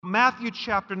Matthew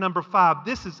chapter number 5,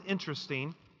 this is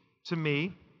interesting to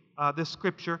me, this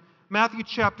scripture. Matthew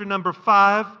chapter number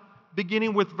 5,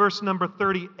 beginning with verse number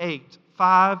 38.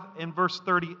 5 and verse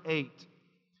 38.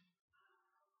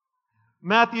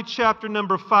 Matthew chapter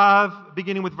number 5,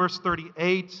 beginning with verse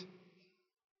 38.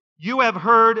 You have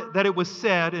heard that it was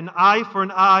said, an eye for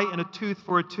an eye and a tooth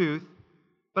for a tooth.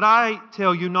 But I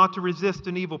tell you not to resist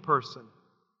an evil person.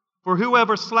 For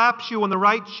whoever slaps you on the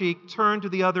right cheek, turn to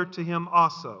the other to him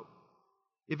also.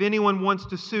 If anyone wants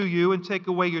to sue you and take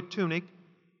away your tunic,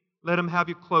 let him have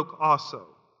your cloak also.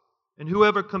 And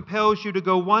whoever compels you to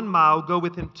go 1 mile, go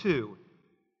with him 2.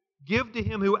 Give to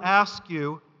him who asks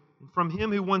you, and from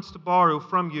him who wants to borrow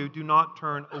from you, do not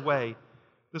turn away.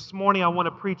 This morning I want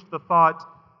to preach the thought,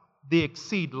 the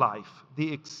exceed life.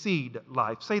 The exceed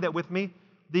life. Say that with me.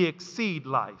 The exceed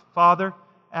life. Father,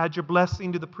 add your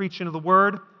blessing to the preaching of the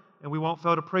word, and we won't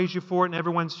fail to praise you for it. And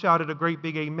everyone shouted a great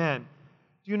big amen.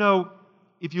 Do you know,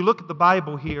 if you look at the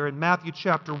Bible here in Matthew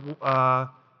chapter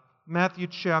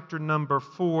number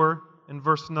 4 and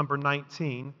verse number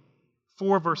 19,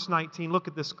 4 verse 19, look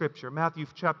at this scripture. Matthew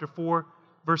chapter 4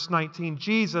 verse 19.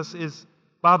 Jesus is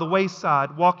by the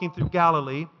wayside walking through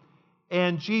Galilee,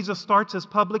 and Jesus starts his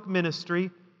public ministry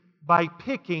by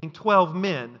picking 12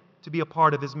 men to be a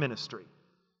part of his ministry.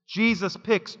 Jesus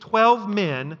picks 12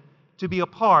 men to be a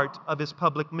part of his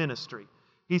public ministry.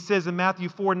 He says in Matthew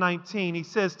 4:19, he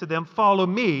says to them, follow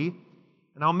me,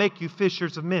 and I'll make you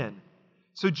fishers of men.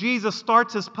 So Jesus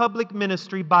starts his public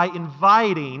ministry by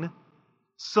inviting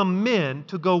some men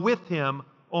to go with him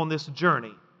on this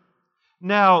journey.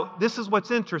 Now, this is what's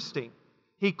interesting.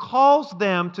 He calls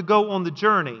them to go on the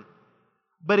journey,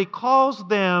 but he calls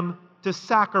them to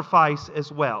sacrifice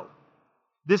as well.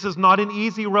 This is not an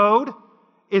easy road.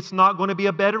 It's not going to be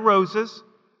a bed of roses.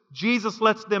 Jesus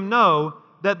lets them know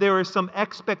that there are some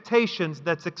expectations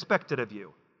that's expected of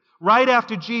you. Right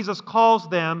after Jesus calls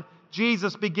them,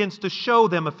 Jesus begins to show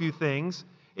them a few things.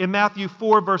 In Matthew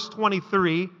 4, verse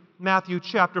 23, Matthew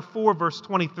chapter 4, verse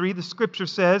 23, the scripture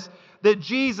says that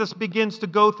Jesus begins to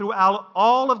go through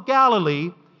all of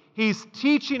Galilee. He's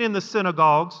teaching in the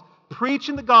synagogues,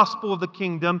 preaching the gospel of the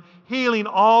kingdom, healing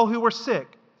all who were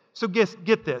sick. So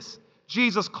get this.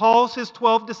 Jesus calls his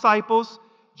 12 disciples.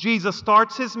 Jesus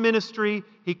starts his ministry.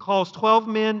 He calls 12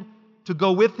 men to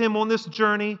go with him on this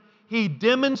journey. He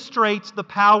demonstrates the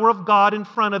power of God in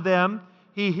front of them.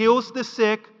 He heals the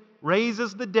sick,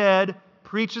 raises the dead,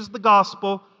 preaches the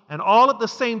gospel, and all at the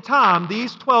same time,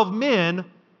 these 12 men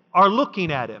are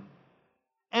looking at him.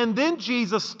 And then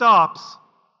Jesus stops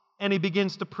and he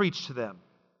begins to preach to them.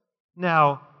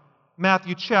 Now,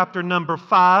 Matthew chapter number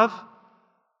 5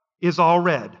 is all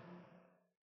red.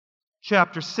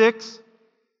 Chapter 6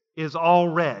 is all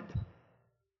red.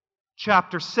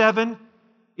 Chapter 7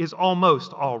 is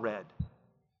almost all red.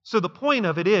 So the point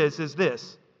of it is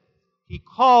this. He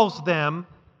calls them,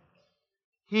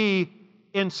 he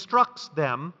instructs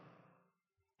them,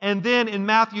 and then in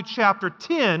Matthew chapter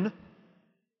 10,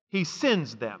 he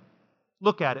sends them.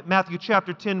 Look at it. Matthew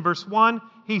chapter 10, verse 1,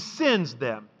 he sends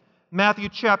them. Matthew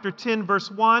chapter 10,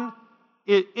 verse 1,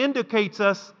 it indicates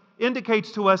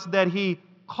to us that he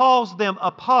calls them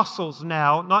apostles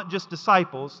now, not just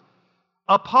disciples.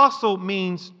 Apostle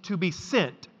means to be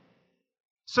sent.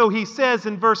 So he says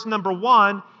in verse number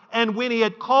 1, and when he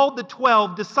had called the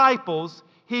 12 disciples,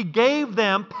 he gave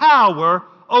them power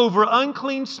over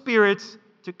unclean spirits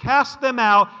to cast them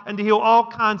out and to heal all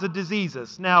kinds of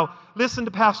diseases. Now, listen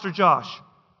to Pastor Josh.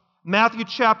 Matthew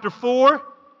chapter 4,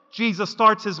 Jesus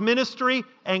starts his ministry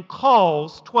and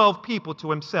calls 12 people to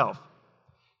himself.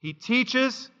 He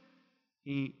teaches,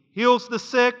 he heals the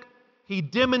sick, he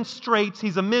demonstrates,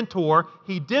 he's a mentor,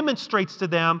 he demonstrates to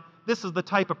them, this is the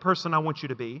type of person I want you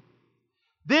to be.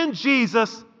 Then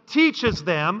Jesus teaches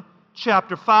them,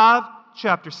 chapter 5,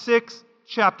 chapter 6,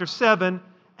 chapter 7,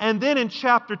 and then in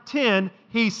chapter 10,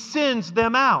 he sends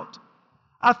them out.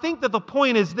 I think that the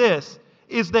point is this,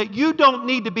 is that you don't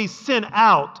need to be sent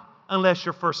out unless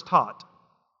you're first taught.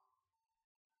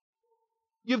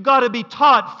 You've got to be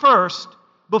taught first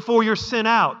before you're sent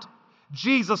out.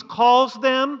 Jesus calls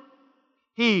them.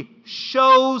 He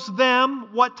shows them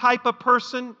what type of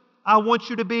person I want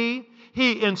you to be.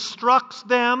 He instructs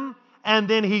them, and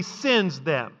then he sends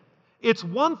them. It's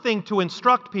one thing to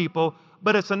instruct people,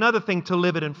 but it's another thing to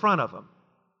live it in front of them.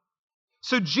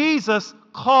 So Jesus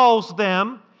calls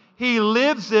them. He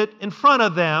lives it in front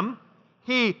of them.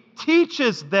 He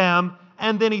teaches them,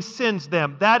 and then he sends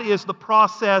them. That is the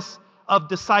process of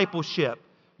discipleship.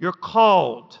 You're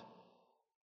called.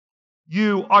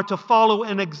 You are to follow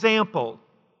an example.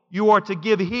 You are to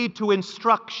give heed to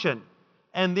instruction,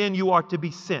 and then you are to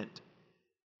be sent.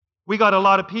 We got a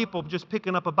lot of people just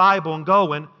picking up a Bible and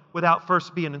going without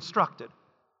first being instructed,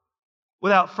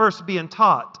 without first being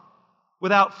taught,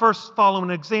 without first following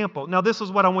an example. Now, this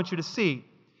is what I want you to see,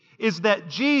 is that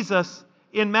Jesus,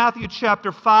 in Matthew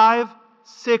chapter 5,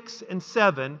 6, and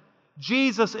 7,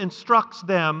 Jesus instructs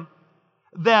them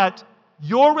that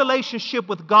your relationship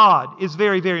with God is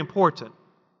very, very important.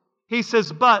 He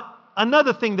says, but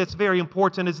another thing that's very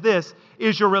important is this,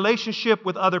 is your relationship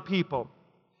with other people.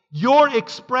 Your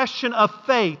expression of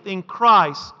faith in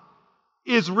Christ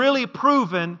is really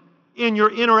proven in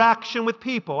your interaction with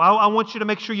people. I want you to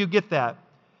make sure you get that.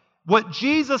 What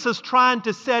Jesus is trying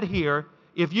to say here,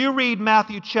 if you read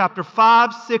Matthew chapter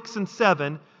 5, 6, and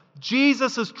 7,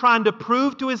 Jesus is trying to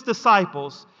prove to His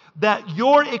disciples that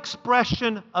your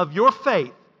expression of your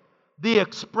faith, the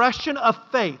expression of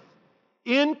faith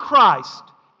in Christ,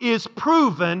 is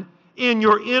proven in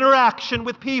your interaction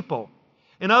with people.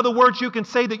 In other words, you can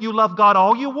say that you love God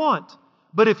all you want,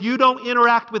 but if you don't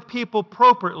interact with people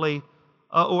appropriately,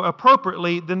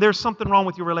 then there's something wrong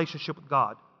with your relationship with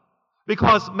God.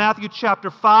 Because Matthew chapter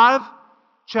 5,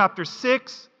 chapter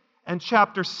 6, and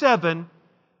chapter 7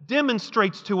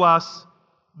 demonstrates to us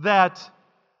that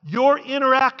your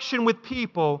interaction with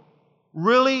people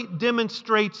really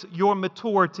demonstrates your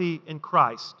maturity in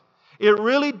Christ. It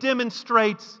really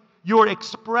demonstrates your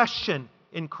expression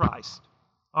in Christ.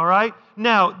 All right?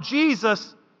 Now,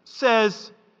 Jesus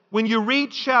says, when you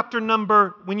read chapter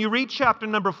number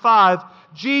 5,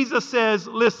 Jesus says,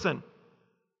 listen,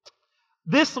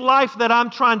 this life that I'm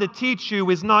trying to teach you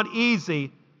is not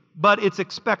easy, but it's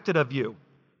expected of you.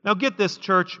 Now get this,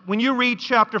 church. When you read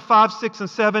chapter 5, 6, and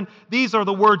 7, these are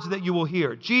the words that you will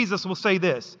hear. Jesus will say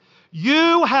this,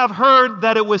 you have heard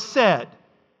that it was said.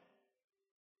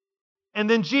 And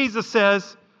then Jesus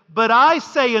says, but I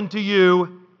say unto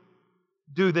you,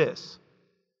 do this.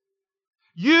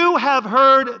 You have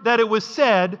heard that it was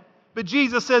said, but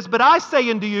Jesus says, but I say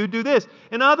unto you, do this.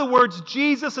 In other words,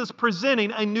 Jesus is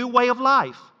presenting a new way of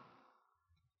life.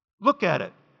 Look at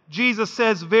it. Jesus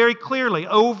says very clearly,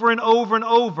 over and over and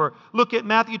over. Look at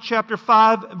Matthew chapter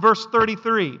 5, verse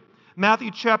 33.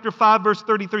 Matthew chapter 5, verse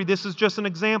 33. This is just an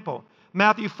example.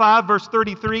 Matthew 5, verse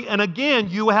 33. And again,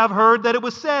 you have heard that it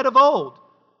was said of old.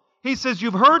 He says,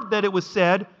 you've heard that it was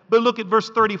said, but look at verse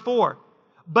 34.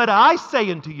 But I say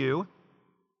unto you,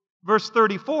 verse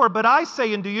 34, but I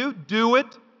say unto you, do it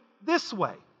this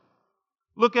way.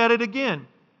 Look at it again.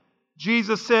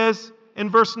 Jesus says in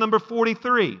verse number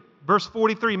 43,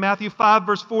 Matthew 5,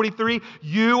 verse 43,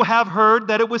 you have heard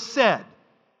that it was said.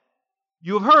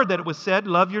 You have heard that it was said,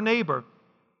 love your neighbor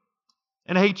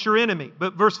and hate your enemy.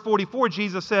 But verse 44,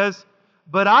 Jesus says,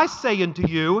 but I say unto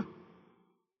you,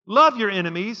 love your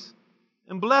enemies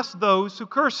and bless those who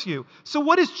curse you. So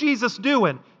what is Jesus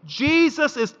doing?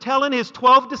 Jesus is telling His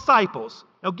 12 disciples,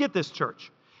 now get this,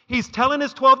 church. He's telling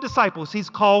His 12 disciples, He's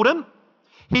called them,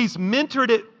 He's mentored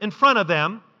it in front of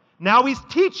them, now He's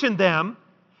teaching them,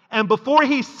 and before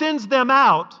He sends them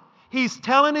out, He's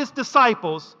telling His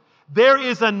disciples, there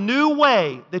is a new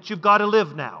way that you've got to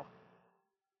live now.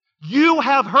 You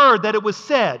have heard that it was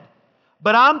said,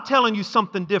 but I'm telling you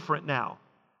something different now.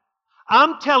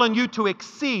 I'm telling you to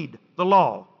exceed the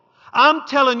law. I'm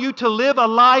telling you to live a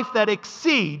life that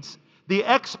exceeds the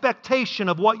expectation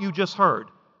of what you just heard.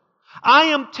 I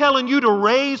am telling you to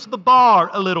raise the bar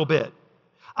a little bit.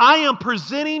 I am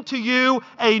presenting to you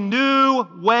a new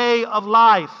way of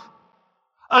life,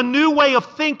 a new way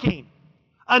of thinking,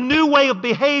 a new way of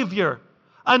behavior,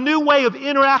 a new way of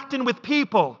interacting with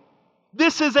people.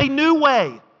 This is a new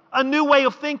way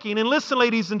of thinking. And listen,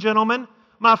 ladies and gentlemen,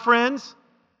 my friends,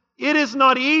 it is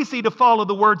not easy to follow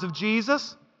the words of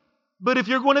Jesus, but if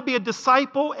you're going to be a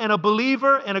disciple and a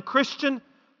believer and a Christian,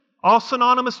 all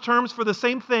synonymous terms for the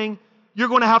same thing, you're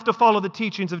going to have to follow the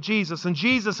teachings of Jesus. And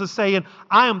Jesus is saying,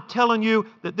 I am telling you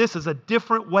that this is a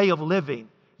different way of living.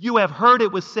 You have heard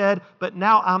it was said, but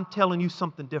now I'm telling you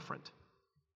something different.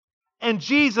 And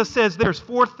Jesus says there's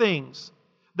 4 things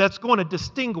that's going to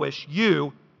distinguish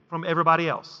you from everybody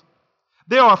else.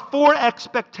 There are 4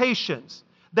 expectations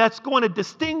that's going to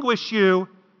distinguish you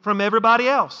from everybody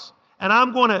else. And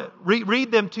I'm going to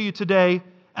read them to you today,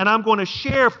 and I'm going to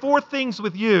share 4 things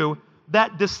with you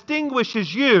that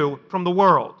distinguishes you from the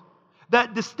world,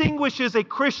 that distinguishes a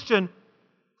Christian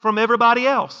from everybody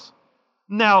else.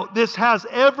 Now, this has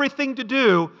everything to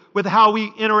do with how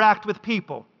we interact with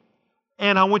people.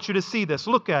 And I want you to see this.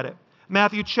 Look at it.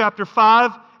 Matthew chapter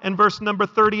 5 and verse number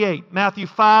 38. Matthew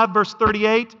 5, verse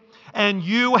 38. And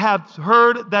you have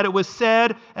heard that it was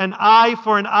said, an eye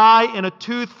for an eye and a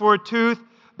tooth for a tooth.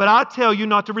 But I tell you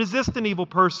not to resist an evil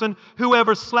person.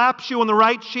 Whoever slaps you on the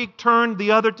right cheek, turn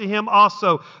the other to him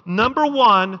also. Number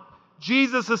 1,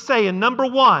 Jesus is saying, number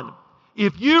one,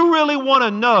 if you really want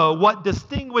to know what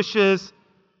distinguishes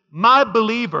my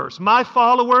believers, my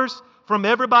followers from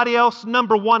everybody else,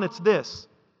 number one, it's this.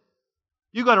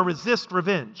 You got to resist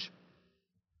revenge.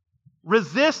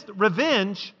 Resist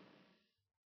revenge.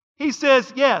 He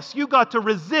says, yes, you got to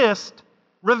resist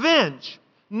revenge.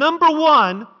 Number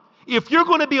one, if you're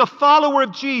going to be a follower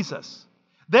of Jesus,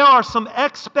 there are some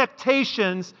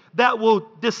expectations that will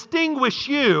distinguish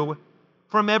you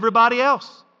from everybody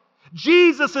else.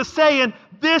 Jesus is saying,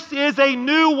 this is a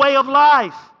new way of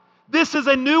life. This is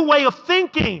a new way of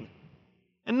thinking.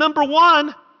 And number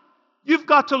one, you've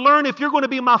got to learn, if you're going to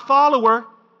be my follower,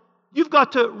 you've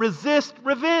got to resist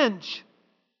revenge.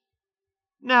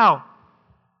 Now,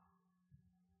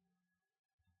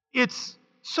 it's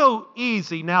so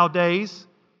easy nowadays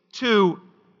to,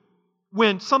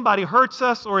 when somebody hurts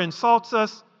us or insults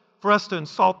us, for us to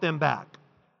insult them back.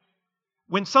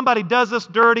 When somebody does us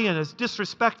dirty and is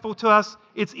disrespectful to us,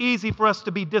 it's easy for us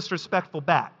to be disrespectful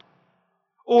back.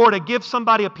 Or to give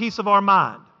somebody a piece of our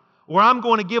mind. Or I'm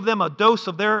going to give them a dose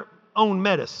of their own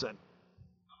medicine.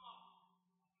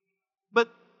 But,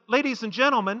 ladies and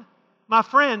gentlemen, my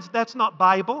friends, that's not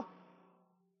Bible.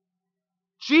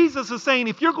 Jesus is saying,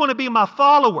 if you're going to be my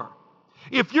follower,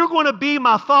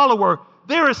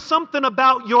 there is something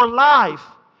about your life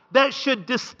that should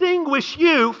distinguish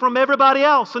you from everybody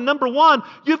else. And number one,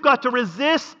 you've got to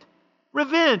resist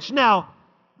revenge. Now,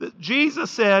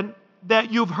 Jesus said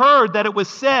that you've heard that it was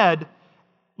said,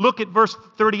 look at verse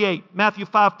 38, Matthew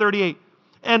 5:38,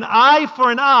 an eye for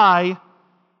an eye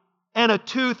and a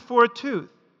tooth for a tooth.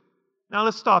 Now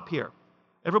let's stop here.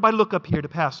 Everybody look up here to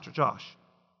Pastor Josh.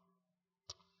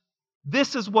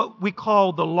 This is what we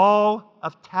call the law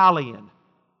of Talion.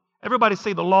 Everybody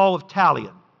say the law of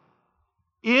Talion.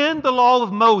 In the law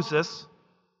of Moses,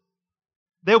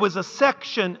 there was a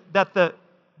section that the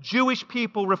Jewish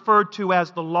people referred to as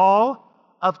the law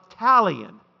of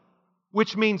Talion,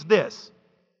 which means this.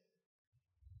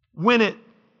 When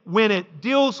it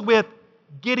deals with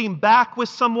getting back with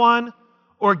someone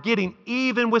or getting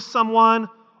even with someone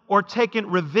or taking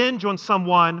revenge on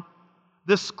someone,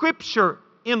 the scripture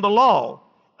in the law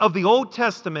of the Old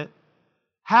Testament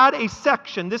had a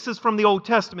section. This is from the Old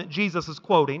Testament, Jesus is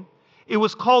quoting. It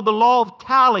was called the law of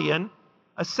Talion,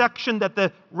 a section that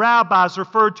the rabbis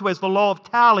referred to as the law of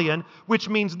Talion, which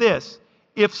means this.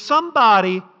 If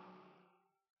somebody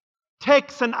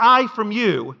takes an eye from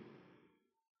you,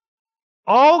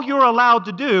 all you're allowed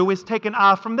to do is take an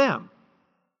eye from them.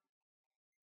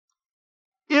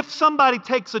 If somebody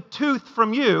takes a tooth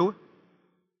from you,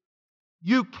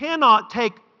 you cannot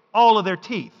take all of their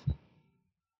teeth.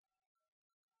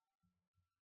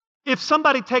 If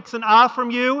somebody takes an eye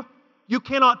from you, you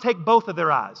cannot take both of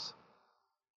their eyes.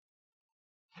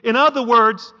 In other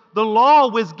words, the law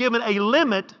was given a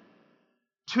limit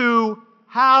to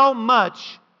how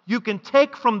much you can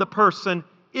take from the person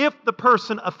if the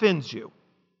person offends you.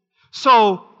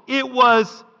 So it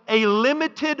was a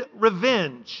limited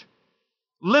revenge.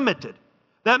 Limited.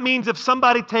 That means if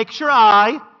somebody takes your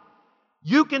eye,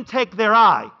 you can take their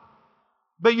eye,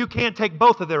 but you can't take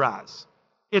both of their eyes.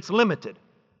 It's limited.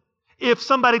 If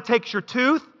somebody takes your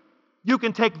tooth, you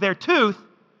can take their tooth,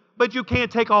 but you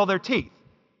can't take all their teeth.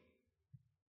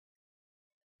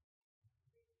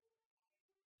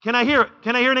 Can I hear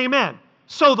an amen?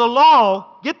 So the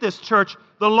law, get this church,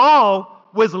 the law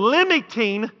was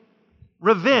limiting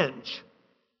revenge.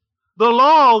 The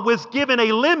law was given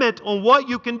a limit on what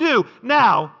you can do.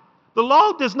 Now, the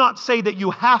law does not say that you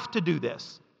have to do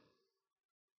this.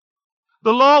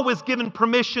 The law was given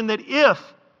permission that if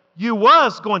you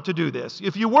was going to do this,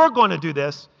 if you were going to do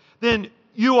this, then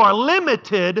you are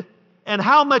limited in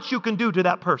how much you can do to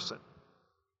that person.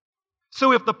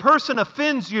 So if the person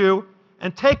offends you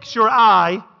and takes your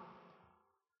eye,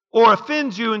 or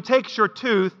offends you and takes your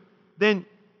tooth, then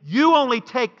you only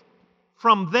take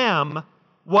from them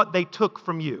what they took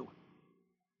from you.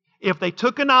 If they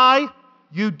took an eye,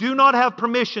 you do not have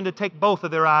permission to take both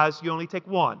of their eyes, you only take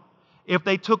one. If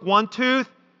they took one tooth,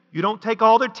 you don't take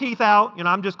all their teeth out.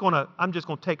 I'm going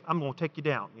to take you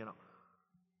down,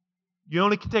 You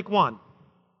only can take one.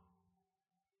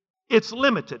 It's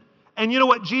limited. And you know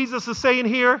what Jesus is saying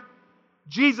here?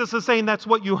 Jesus is saying that's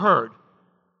what you heard.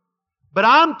 But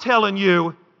I'm telling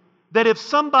you that if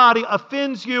somebody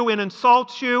offends you and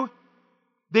insults you,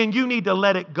 then you need to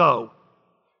let it go.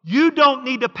 You don't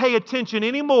need to pay attention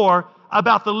anymore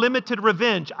about the limited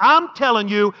revenge. I'm telling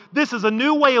you, this is a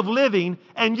new way of living,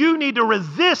 and you need to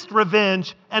resist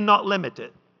revenge and not limit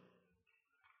it.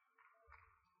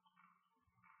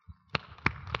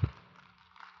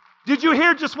 Did you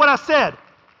hear just what I said?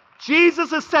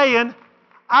 Jesus is saying,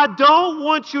 I don't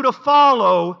want you to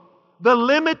follow the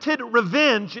limited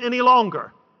revenge any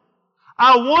longer.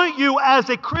 I want you as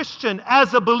a Christian,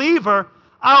 as a believer,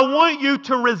 I want you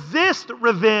to resist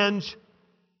revenge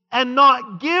and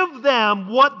not give them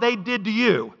what they did to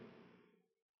you.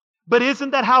 But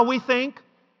isn't that how we think?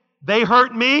 They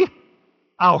hurt me,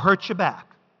 I'll hurt you back.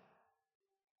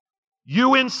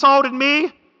 You insulted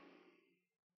me,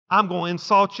 I'm going to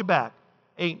insult you back.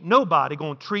 Ain't nobody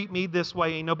going to treat me this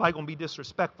way. Ain't nobody going to be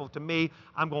disrespectful to me.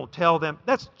 I'm going to tell them.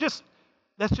 That's just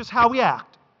how we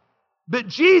act. But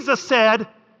Jesus said,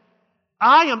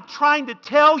 I am trying to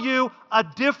tell you a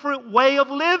different way of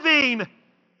living.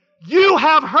 You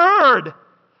have heard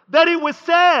that it was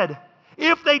said,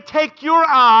 if they take your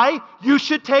eye, you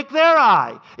should take their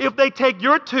eye. If they take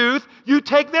your tooth, you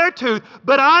take their tooth.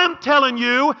 But I'm telling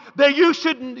you that you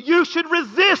should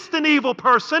resist an evil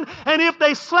person, and if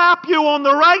they slap you on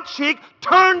the right cheek,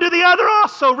 turn to the other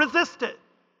also. Resist it.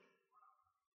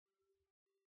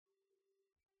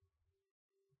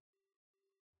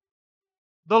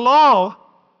 The law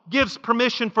gives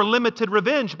permission for limited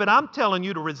revenge, but I'm telling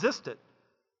you to resist it.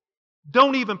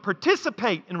 Don't even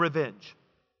participate in revenge.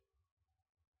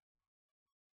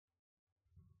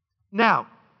 Now,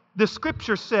 the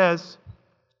scripture says,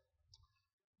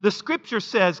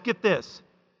 get this,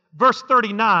 verse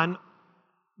 39,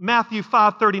 Matthew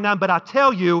 5:39, but I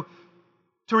tell you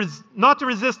not to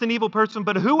resist an evil person,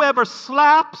 but whoever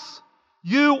slaps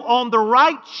you on the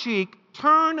right cheek,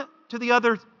 turn to the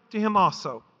other to him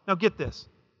also. Now get this.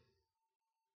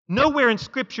 Nowhere in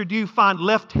Scripture do you find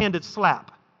left-handed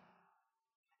slap.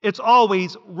 It's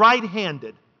always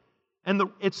right-handed. And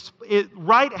the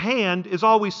right hand is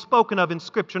always spoken of in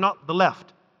Scripture, not the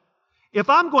left. If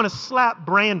I'm going to slap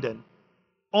Brandon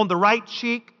on the right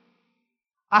cheek,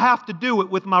 I have to do it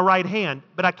with my right hand,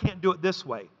 but I can't do it this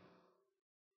way.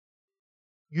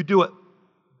 You do it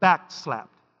back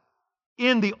slapped.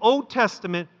 In the Old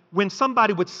Testament, when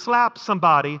somebody would slap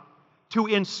somebody to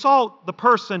insult the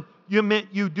person,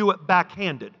 you do it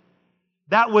backhanded.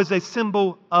 That was a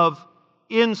symbol of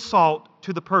insult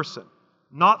to the person.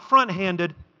 Not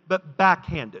front-handed, but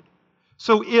backhanded.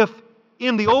 So if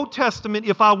in the Old Testament,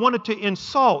 if I wanted to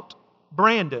insult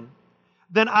Brandon,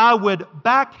 then I would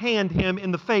backhand him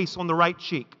in the face on the right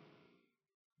cheek.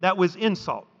 That was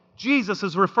insult. Jesus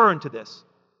is referring to this.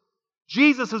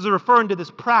 Jesus is referring to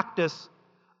this practice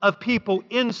of people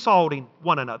insulting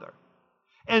one another.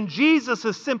 And Jesus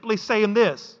is simply saying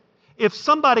this. If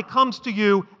somebody comes to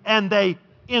you and they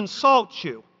insult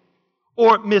you,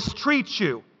 or mistreat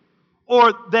you,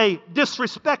 or they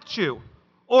disrespect you,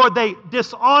 or they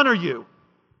dishonor you,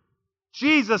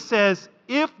 Jesus says,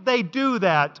 if they do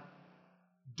that,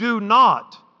 do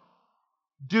not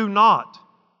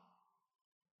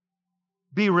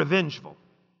be revengeful,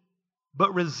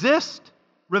 but resist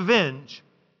revenge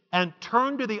and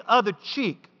turn to the other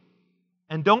cheek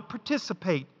and don't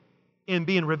participate in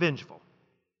being revengeful.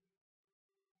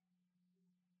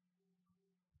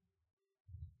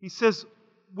 He says,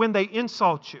 when they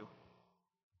insult you,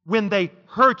 when they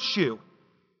hurt you,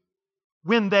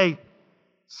 when they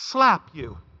slap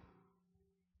you,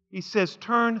 he says,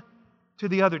 turn to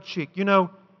the other cheek. You know,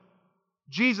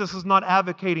 Jesus is not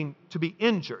advocating to be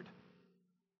injured,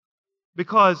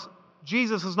 because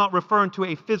Jesus is not referring to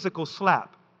a physical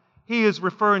slap. He is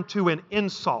referring to an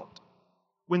insult.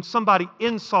 When somebody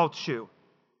insults you,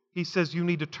 he says you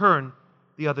need to turn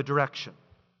the other direction.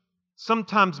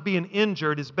 Sometimes being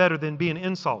injured is better than being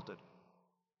insulted.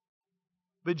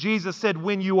 But Jesus said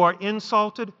when you are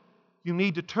insulted, you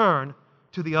need to turn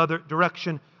to the other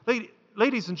direction.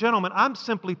 Ladies and gentlemen, I'm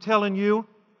simply telling you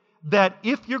that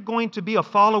if you're going to be a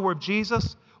follower of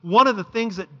Jesus, one of the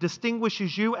things that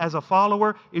distinguishes you as a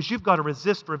follower is you've got to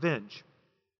resist revenge.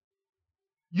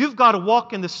 You've got to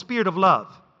walk in the spirit of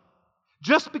love.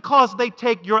 Just because they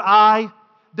take your eye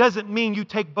doesn't mean you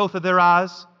take both of their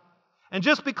eyes. And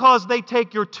just because they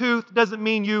take your tooth doesn't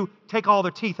mean you take all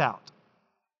their teeth out.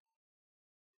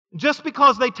 Just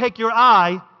because they take your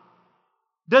eye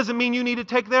doesn't mean you need to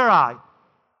take their eye.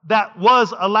 That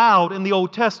was allowed in the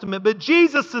Old Testament. But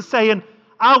Jesus is saying,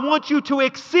 I want you to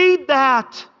exceed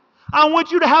that. I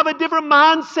want you to have a different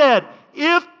mindset.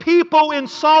 If people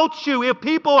insult you, if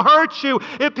people hurt you,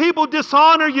 if people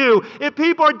dishonor you, if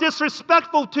people are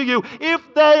disrespectful to you, if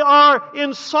they are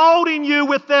insulting you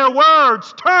with their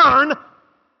words, turn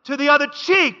to the other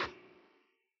cheek.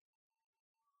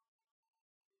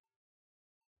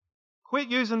 Quit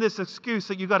using this excuse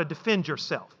that you've got to defend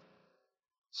yourself.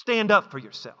 Stand up for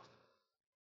yourself.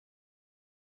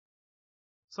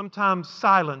 Sometimes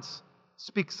silence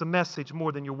speaks a message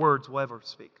more than your words will ever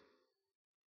speak.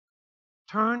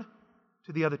 Turn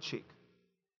to the other cheek.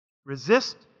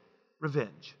 Resist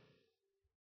revenge.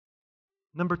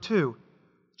 Number two,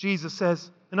 Jesus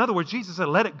says, in other words, Jesus said,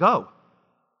 let it go.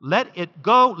 Let it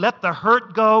go. Let the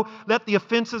hurt go. Let the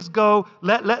offenses go.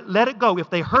 Let it go. If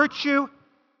they hurt you,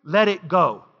 let it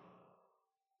go.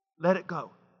 Let it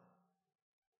go.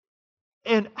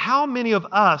 And how many of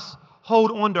us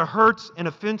hold on to hurts and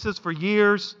offenses for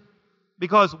years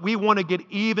because we want to get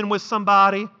even with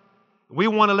somebody? We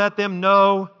want to let them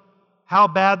know how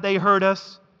bad they hurt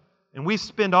us. And we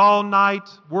spend all night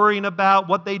worrying about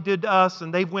what they did to us,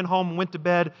 and they went home and went to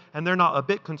bed, and they're not a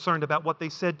bit concerned about what they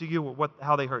said to you or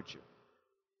how they hurt you.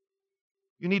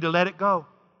 You need to let it go.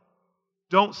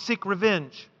 Don't seek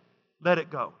revenge. Let it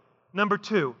go. Number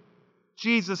two,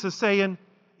 Jesus is saying,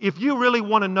 if you really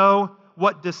want to know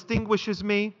what distinguishes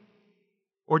me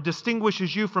or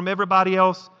distinguishes you from everybody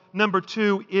else, number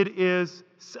two, it is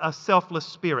a selfless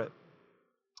spirit.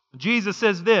 Jesus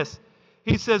says this.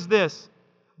 He says this.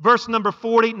 Verse number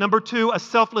 40, number two, a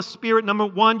selfless spirit. Number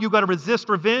one, you got to resist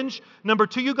revenge. Number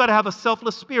two, you got to have a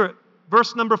selfless spirit.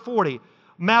 Verse number 40,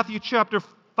 Matthew chapter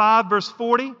 5, verse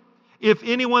 40. If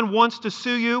anyone wants to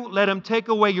sue you, let him take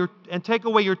away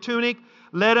your tunic.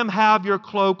 Let him have your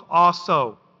cloak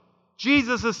also.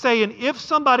 Jesus is saying, if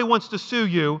somebody wants to sue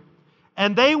you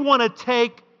and they want to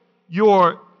take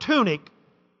your tunic,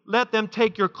 let them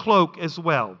take your cloak as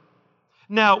well.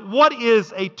 Now, what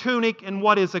is a tunic and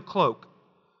what is a cloak?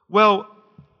 Well,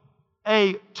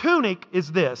 a tunic is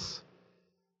this.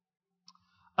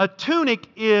 A tunic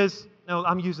is, now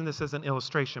I'm using this as an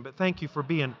illustration, but thank you for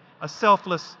being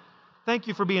selfless. Thank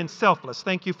you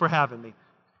for having me.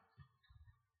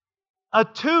 A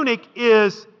tunic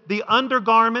is the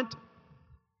undergarment,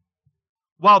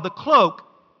 while the cloak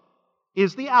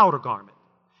is the outer garment.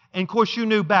 And of course, you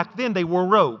knew back then they wore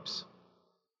robes.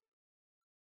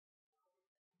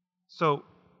 So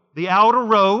the outer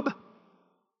robe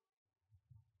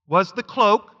was the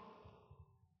cloak,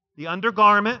 the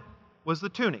undergarment was the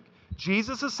tunic.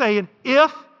 Jesus is saying,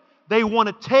 if they want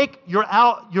to take your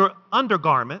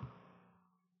undergarment,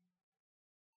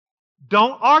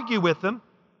 don't argue with them.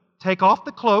 Take off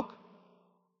the cloak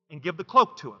and give the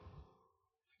cloak to them.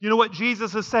 You know what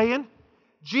Jesus is saying?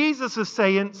 Jesus is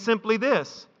saying simply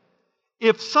this.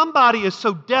 If somebody is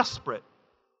so desperate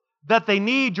that they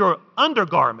need your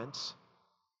undergarments,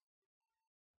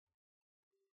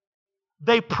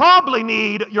 they probably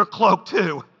need your cloak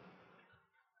too.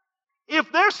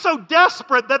 If they're so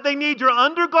desperate that they need your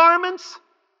undergarments,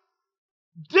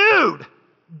 dude,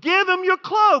 give them your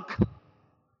cloak.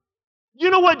 You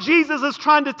know what Jesus is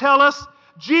trying to tell us?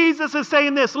 Jesus is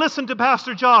saying this. Listen to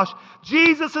Pastor Josh.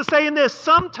 Jesus is saying this.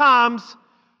 Sometimes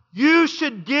you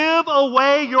should give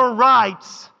away your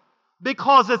rights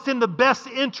because it's in the best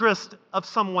interest of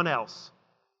someone else.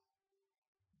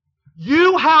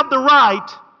 You have the right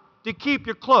to keep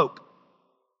your cloak.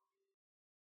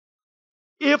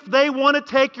 If they want to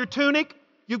take your tunic,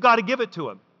 you've got to give it to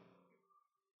them.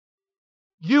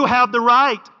 You have the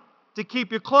right to keep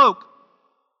your cloak.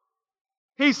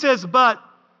 He says, but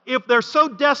if they're so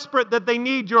desperate that they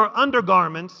need your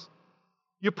undergarments,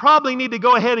 you probably need to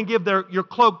go ahead and give your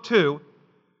cloak too.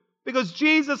 Because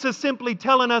Jesus is simply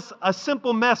telling us a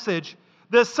simple message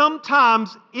that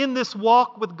sometimes in this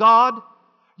walk with God,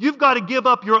 you've got to give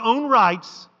up your own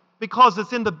rights because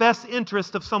it's in the best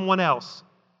interest of someone else.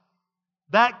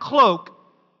 That cloak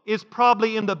is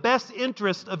probably in the best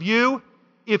interest of you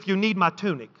if you need my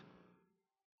tunic.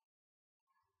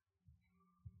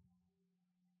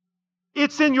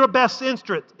 It's in your best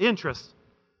interest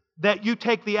that you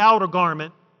take the outer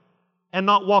garment and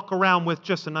not walk around with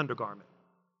just an undergarment.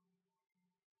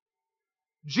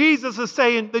 Jesus is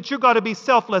saying that you've got to be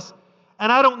selfless.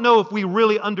 And I don't know if we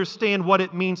really understand what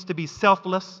it means to be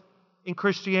selfless in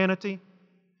Christianity.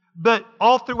 But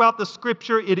all throughout the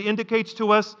Scripture, it indicates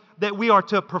to us that we are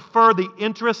to prefer the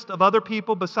interest of other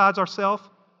people besides ourselves.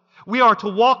 We are to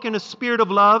walk in a spirit of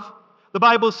love. The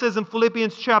Bible says in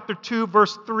Philippians chapter 2,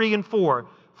 verse 3 and 4.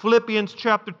 Philippians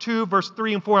chapter 2, verse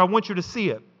 3 and 4. I want you to see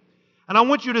it. And I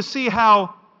want you to see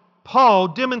how Paul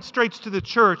demonstrates to the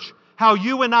church how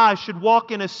you and I should walk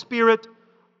in a spirit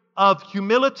of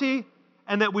humility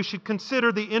and that we should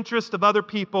consider the interest of other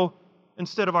people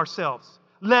instead of ourselves.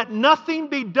 Let nothing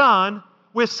be done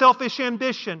with selfish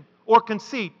ambition or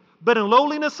conceit, but in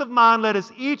lowliness of mind let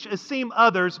us each esteem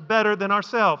others better than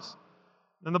ourselves.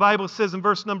 And the Bible says in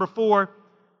verse number 4,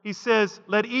 he says,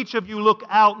 let each of you look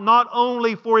out not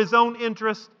only for his own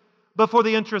interest, but for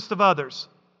the interest of others.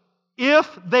 If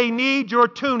they need your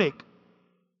tunic,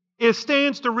 it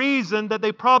stands to reason that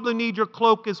they probably need your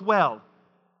cloak as well.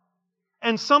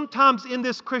 And sometimes in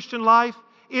this Christian life,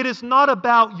 it is not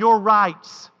about your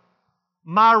rights.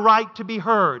 my right to be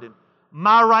heard, and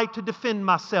my right to defend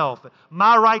myself,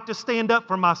 my right to stand up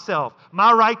for myself,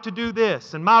 my right to do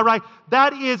this, and my right.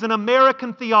 That is an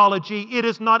American theology. It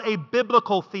is not a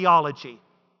biblical theology.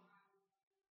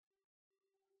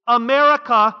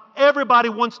 America, everybody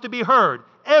wants to be heard.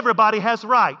 Everybody has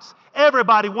rights.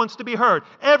 Everybody wants to be heard.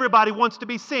 Everybody wants to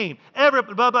be seen.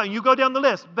 Blah, blah, and you go down the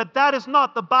list. But that is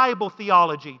not the Bible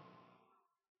theology.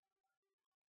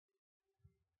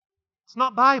 It's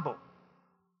not Bible.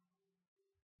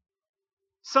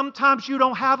 Sometimes you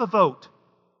don't have a vote.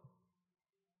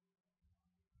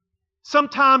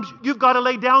 Sometimes you've got to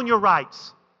lay down your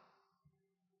rights.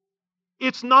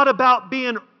 It's not about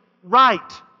being right.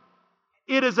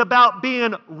 It is about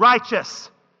being righteous.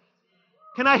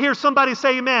 Can I hear somebody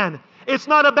say amen? It's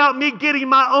not about me getting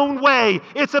my own way.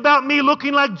 It's about me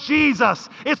looking like Jesus.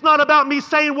 It's not about me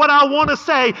saying what I want to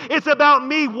say. It's about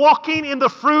me walking in the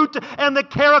fruit and the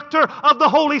character of the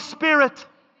Holy Spirit.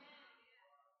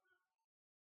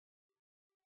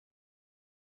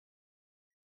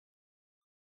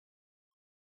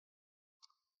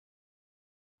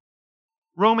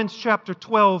 Romans chapter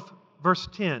 12, verse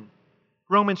 10.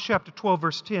 Romans chapter 12,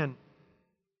 verse 10.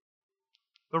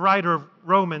 The writer of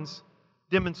Romans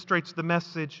demonstrates the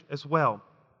message as well.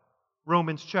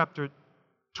 Romans chapter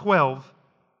 12,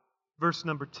 verse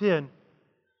number 10.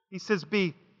 He says,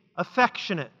 be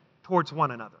affectionate towards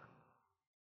one another,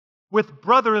 with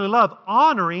brotherly love,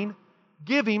 honoring,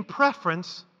 giving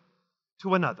preference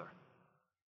to another.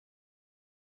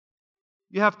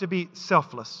 You have to be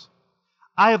selfless.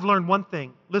 I have learned one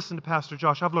thing. Listen to Pastor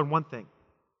Josh. I've learned one thing.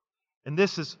 And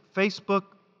this is Facebook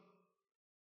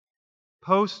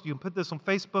post. You can put this on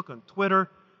Facebook, on Twitter.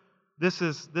 This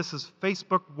is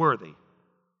Facebook worthy.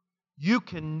 You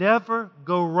can never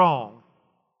go wrong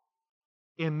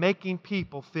in making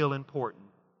people feel important.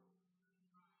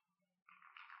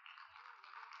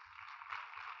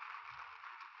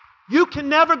 You can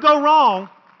never go wrong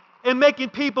in making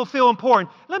people feel important.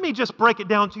 Let me just break it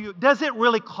down to you. Does it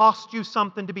really cost you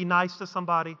something to be nice to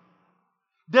somebody?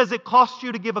 Does it cost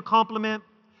you to give a compliment?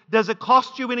 Does it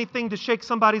cost you anything to shake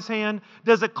somebody's hand?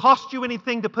 Does it cost you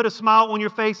anything to put a smile on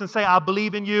your face and say, I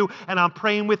believe in you, and I'm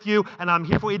praying with you, and I'm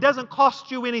here for you? It doesn't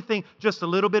cost you anything, just a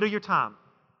little bit of your time.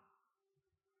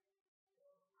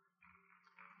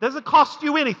 Does it cost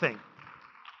you anything?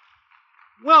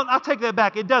 Well, I'll take that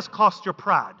back. It does cost your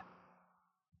pride.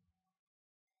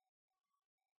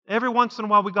 Every once in a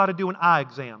while, we got to do an eye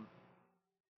exam.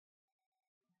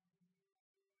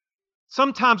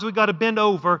 Sometimes we got to bend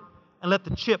over and let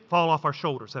the chip fall off our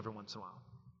shoulders every once in a while.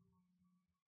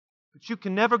 But you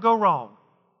can never go wrong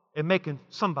in making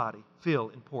somebody feel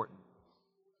important.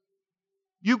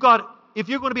 If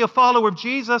you're going to be a follower of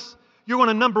Jesus, you're going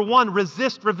to, number one,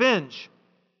 resist revenge.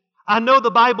 I know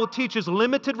the Bible teaches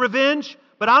limited revenge,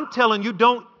 but I'm telling you,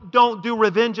 don't do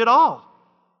revenge at all.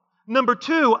 Number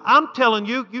two, I'm telling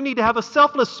you, you need to have a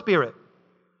selfless spirit.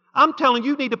 I'm telling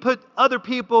you, you need to put other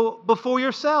people before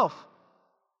yourself.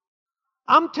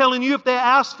 I'm telling you, if they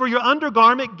ask for your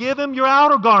undergarment, give them your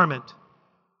outer garment.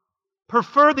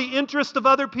 Prefer the interest of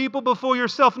other people before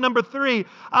yourself. Number three,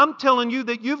 I'm telling you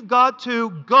that you've got to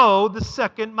go the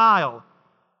second mile.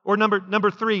 Or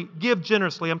number three, give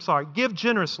generously. Give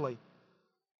generously.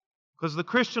 Because the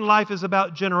Christian life is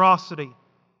about generosity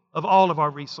of all of our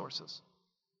resources.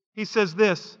 He says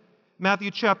this,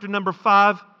 Matthew chapter number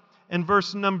 5 and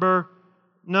verse number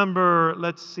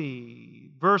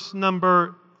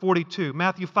 42.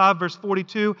 Matthew 5 verse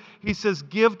 42, he says,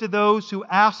 give to those who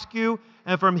ask you,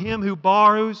 and from him who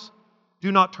borrows,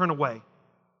 do not turn away.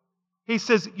 He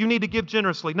says you need to give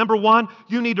generously. Number one,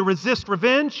 you need to resist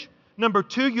revenge. Number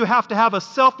two, you have to have a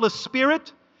selfless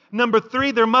spirit. Number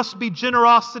three, there must be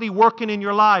generosity working in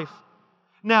your life.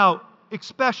 Now,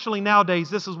 especially nowadays,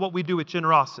 this is what we do with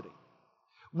generosity.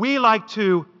 We like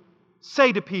to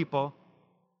say to people,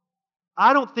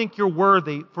 I don't think you're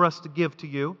worthy for us to give to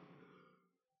you.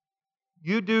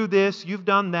 You do this, you've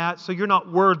done that, so you're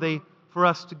not worthy for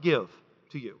us to give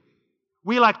to you.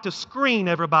 We like to screen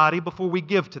everybody before we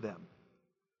give to them.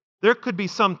 There could be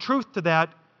some truth to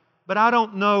that, but I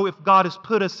don't know if God has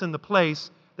put us in the place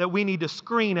that we need to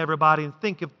screen everybody and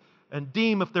think of and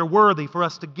deem if they're worthy for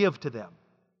us to give to them.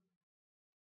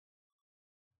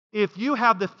 If you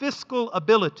have the fiscal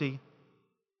ability,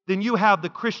 then you have the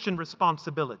Christian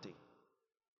responsibility.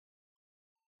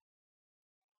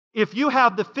 If you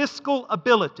have the fiscal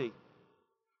ability,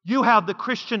 you have the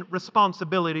Christian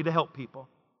responsibility to help people.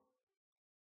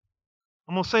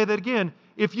 I'm going to say that again.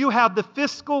 If you have the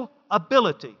fiscal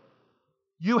ability,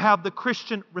 you have the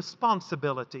Christian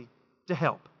responsibility to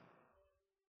help.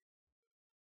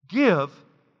 Give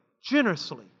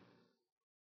generously.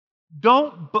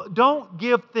 Don't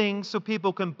give things so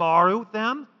people can borrow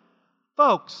them.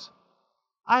 Folks,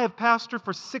 I have pastored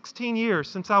for 16 years,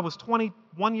 since I was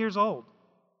 21 years old.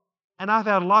 And I've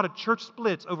had a lot of church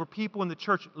splits over people in the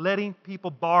church letting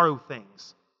people borrow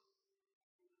things.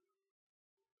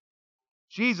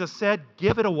 Jesus said,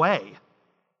 give it away.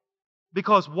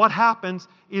 Because what happens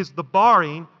is the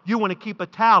borrowing, you want to keep a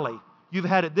tally. You've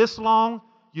had it this long,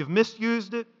 you've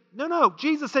misused it. No,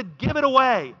 Jesus said, give it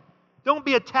away. Don't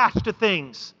be attached to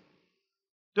things.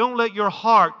 Don't let your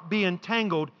heart be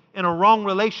entangled in a wrong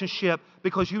relationship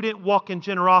because you didn't walk in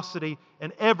generosity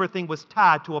and everything was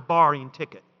tied to a borrowing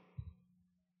ticket.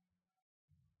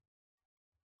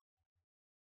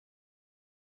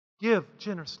 Give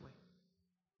generously.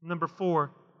 Number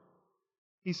 4,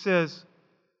 he says,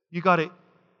 you got to,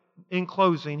 in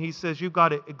closing, he says, you've got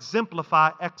to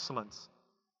exemplify excellence.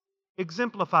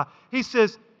 Exemplify. He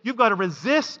says, you've got to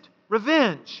resist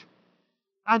revenge.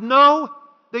 I know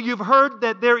that you've heard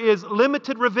that there is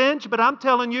limited revenge, but I'm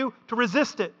telling you to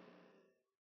resist it.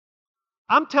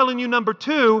 I'm telling you, number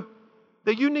 2,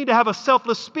 that you need to have a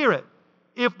selfless spirit.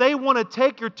 If they want to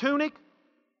take your tunic,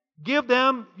 give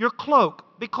them your cloak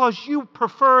because you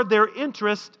prefer their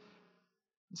interest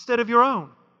instead of your own.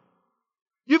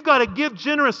 You've got to give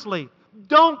generously.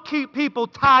 Don't keep people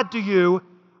tied to you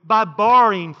by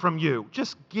borrowing from you.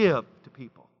 Just give to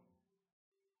people.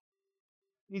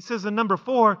 He says in number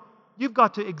 4, you've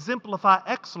got to exemplify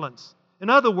excellence. In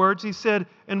other words, he said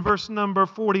in verse number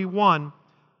 41,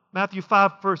 Matthew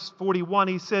 5, verse 41,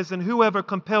 he says, and whoever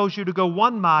compels you to go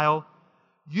 1 mile,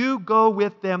 you go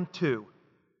with them 2.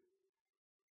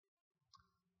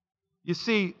 You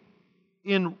see,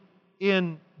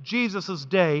 in Jesus'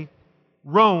 day,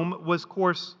 Rome was, of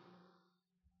course,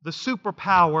 the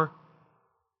superpower.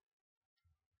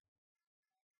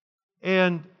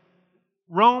 And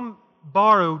Rome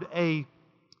borrowed a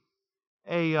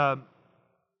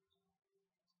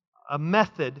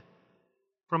method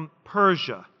from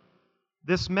Persia.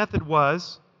 This method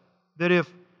was that if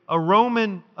a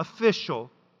Roman official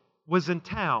was in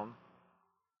town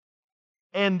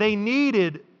and they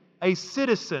needed a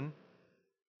citizen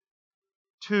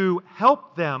to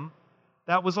help them,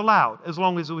 that was allowed, as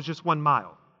long as it was just 1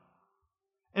 mile.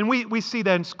 And we see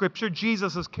that in Scripture.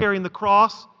 Jesus is carrying the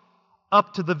cross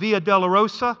up to the Via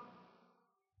Dolorosa.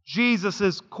 Jesus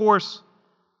is, of course,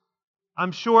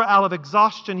 I'm sure out of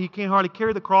exhaustion, he can't hardly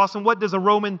carry the cross. And what does a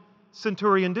Roman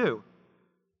centurion do?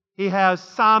 He has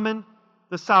Simon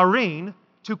the Cyrene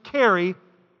to carry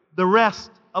the rest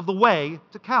of the way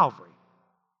to Calvary.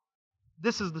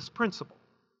 This is this principle.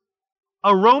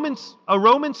 A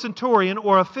Roman centurion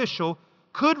or official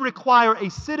could require a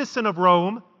citizen of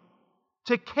Rome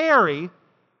to carry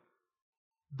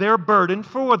their burden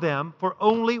for them for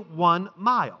only 1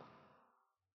 mile.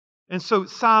 And so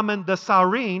Simon the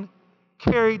Cyrene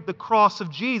carried the cross of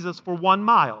Jesus for 1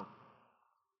 mile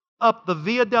up the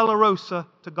Via Dolorosa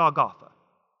to Golgotha,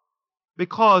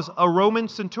 because a Roman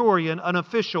centurion, an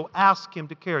official, asked him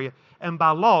to carry it. And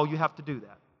by law, you have to do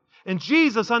that. And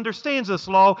Jesus understands this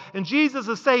law, and Jesus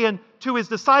is saying to his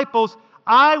disciples,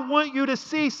 I want you to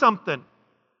see something.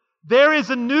 There is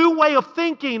a new way of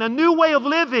thinking, a new way of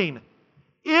living.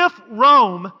 If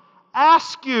Rome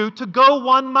asks you to go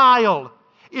 1 mile,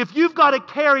 if you've got to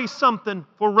carry something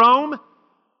for Rome,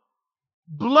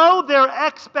 blow their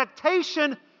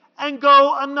expectation and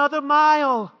go another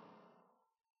mile.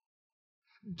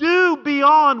 Do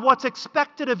beyond what's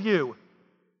expected of you.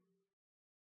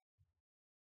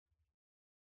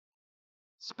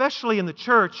 Especially in the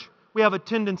church, we have a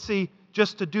tendency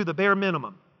just to do the bare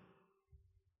minimum.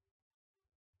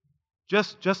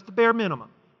 Just the bare minimum.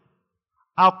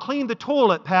 I'll clean the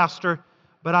toilet, Pastor,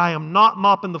 but I am not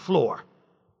mopping the floor.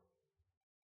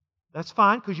 That's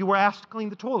fine, because you were asked to clean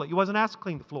the toilet. You wasn't asked to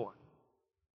clean the floor.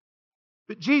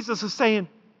 But Jesus is saying,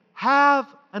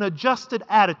 have an adjusted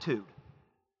attitude.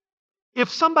 If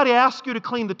somebody asks you to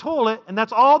clean the toilet, and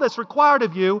that's all that's required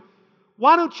of you,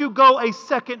 why don't you go a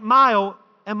 2nd mile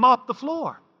and mop the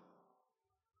floor?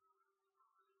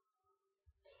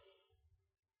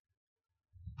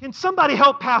 Can somebody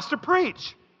help Pastor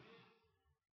preach?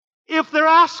 If they're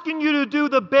asking you to do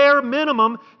the bare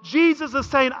minimum, Jesus is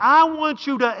saying, I want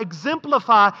you to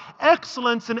exemplify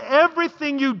excellence in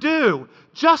everything you do.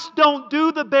 Just don't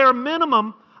do the bare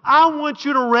minimum. I want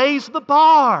you to raise the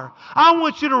bar. I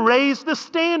want you to raise the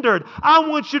standard. I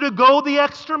want you to go the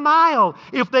extra mile.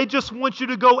 If they just want you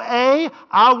to go A,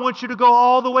 I want you to go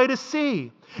all the way to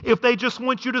C. If they just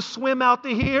want you to swim out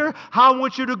to here, I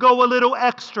want you to go a little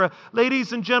extra.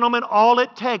 Ladies and gentlemen, all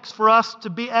it takes for us to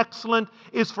be excellent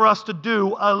is for us to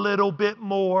do a little bit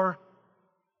more.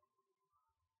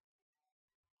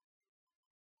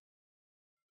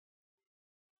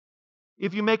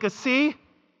 If you make a C,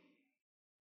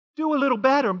 do a little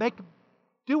better. Get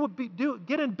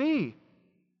in B.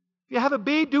 If you have a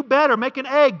B, do better. Make an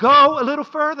A. Go a little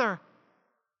further.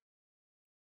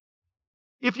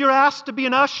 If you're asked to be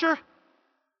an usher,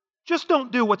 just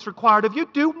don't do what's required of you.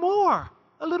 Do more,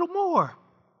 a little more.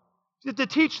 To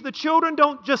teach the children,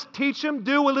 don't just teach them.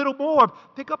 Do a little more.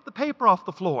 Pick up the paper off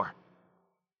the floor.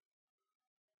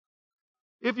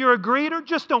 If you're a greeter,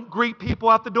 just don't greet people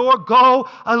out the door. Go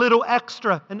a little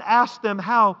extra and ask them,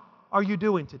 how are you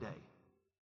doing today?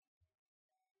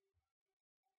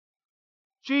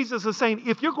 Jesus is saying,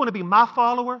 if you're going to be my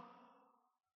follower,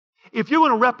 if you're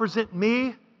going to represent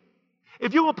me,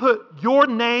 if you're going to put your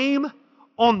name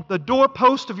on the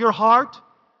doorpost of your heart,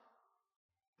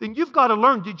 then you've got to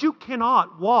learn that you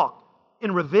cannot walk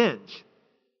in revenge.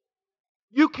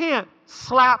 You can't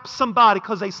slap somebody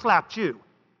because they slapped you.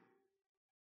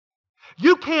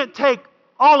 You can't take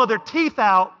all of their teeth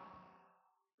out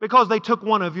because they took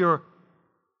one of your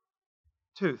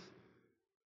tooth.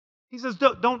 He says,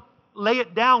 don't lay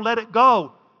it down, let it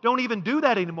go. Don't even do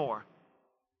that anymore.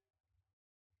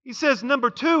 He says, number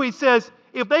two, he says,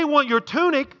 if they want your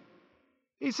tunic,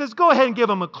 he says, go ahead and give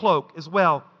them a cloak as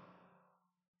well.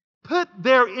 Put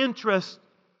their interest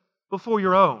before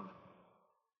your own.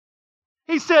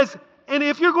 He says, and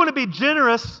if you're going to be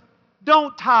generous,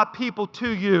 don't tie people to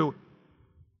you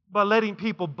by letting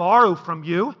people borrow from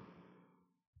you.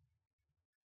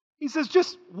 He says,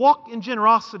 just walk in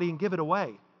generosity and give it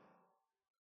away.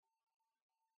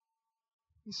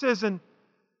 He says, and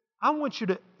I want you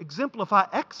to exemplify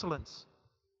excellence.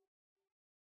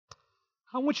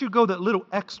 I want you to go that little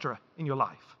extra in your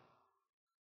life.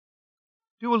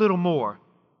 Do a little more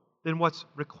than what's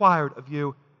required of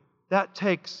you. That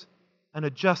takes an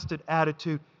adjusted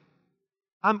attitude.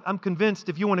 I'm convinced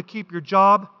if you want to keep your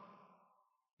job,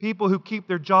 people who keep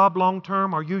their job long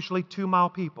term are usually 2-mile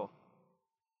people.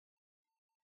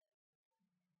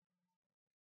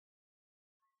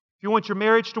 If you want your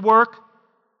marriage to work,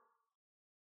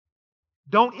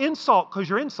 don't insult because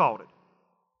you're insulted.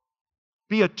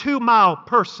 Be a 2-mile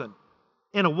person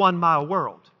in a 1-mile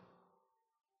world.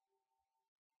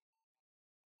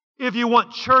 If you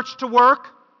want church to work,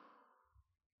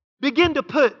 begin to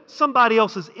put somebody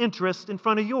else's interest in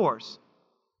front of yours.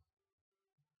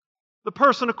 The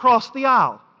person across the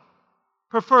aisle,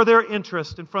 prefer their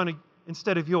interest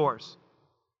instead of yours.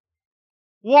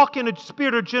 Walk in a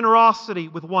spirit of generosity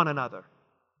with one another.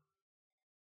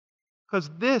 Because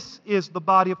this is the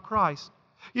body of Christ.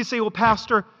 You say, well,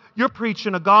 Pastor, you're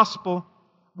preaching a gospel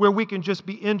where we can just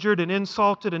be injured and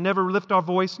insulted and never lift our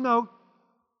voice. No.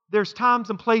 There's times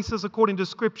and places, according to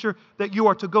Scripture, that you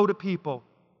are to go to people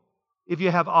if you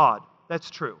have odd.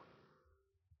 That's true.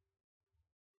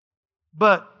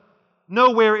 But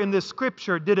nowhere in this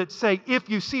Scripture did it say, if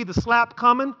you see the slap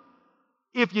coming,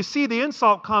 if you see the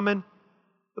insult coming,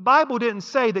 the Bible didn't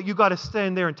say that you got to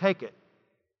stand there and take it.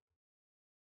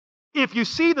 If you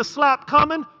see the slap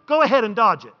coming, go ahead and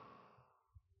dodge it.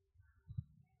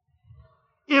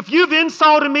 If you've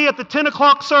insulted me at the 10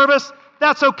 o'clock service,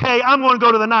 that's okay. I'm going to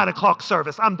go to the 9 o'clock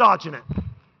service. I'm dodging it.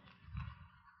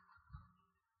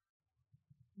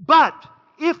 But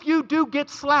if you do get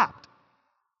slapped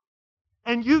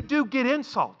and you do get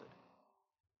insulted,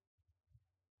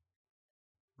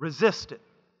 resist it.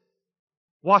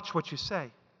 Watch what you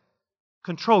say.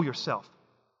 Control yourself.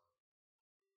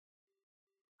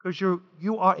 Because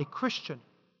you are a Christian.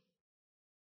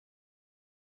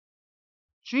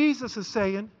 Jesus is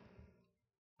saying,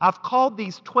 I've called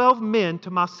these 12 men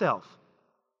to myself.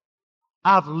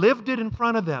 I've lived it in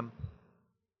front of them.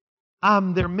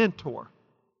 I'm their mentor.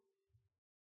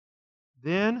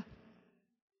 Then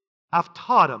I've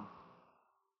taught them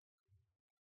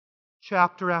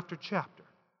chapter after chapter.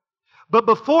 But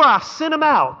before I sent them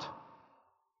out,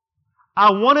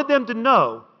 I wanted them to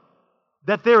know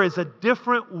that there is a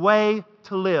different way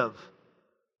to live.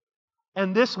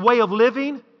 And this way of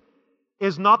living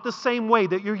is not the same way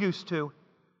that you're used to.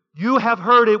 You have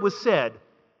heard it was said,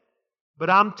 but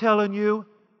I'm telling you,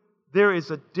 there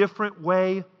is a different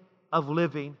way of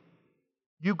living.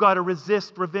 You've got to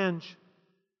resist revenge.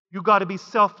 You've got to be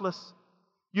selfless.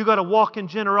 You've got to walk in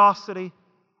generosity.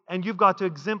 And you've got to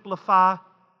exemplify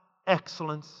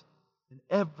excellence in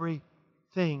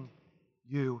everything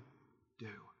you do.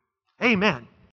 Amen.